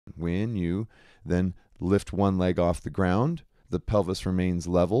When you then lift one leg off the ground, the pelvis remains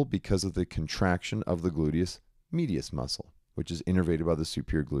level because of the contraction of the gluteus medius muscle, which is innervated by the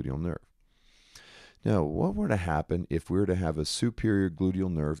superior gluteal nerve. Now, what were to happen if we were to have a superior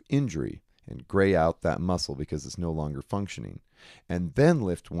gluteal nerve injury and gray out that muscle because it's no longer functioning, and then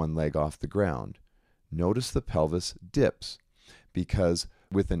lift one leg off the ground? Notice the pelvis dips, because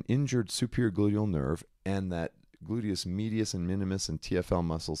with an injured superior gluteal nerve and that gluteus medius and minimus and TFL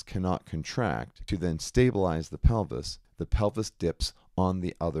muscles cannot contract to then stabilize the pelvis dips on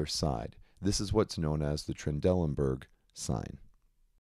the other side. This is what's known as the Trendelenburg sign.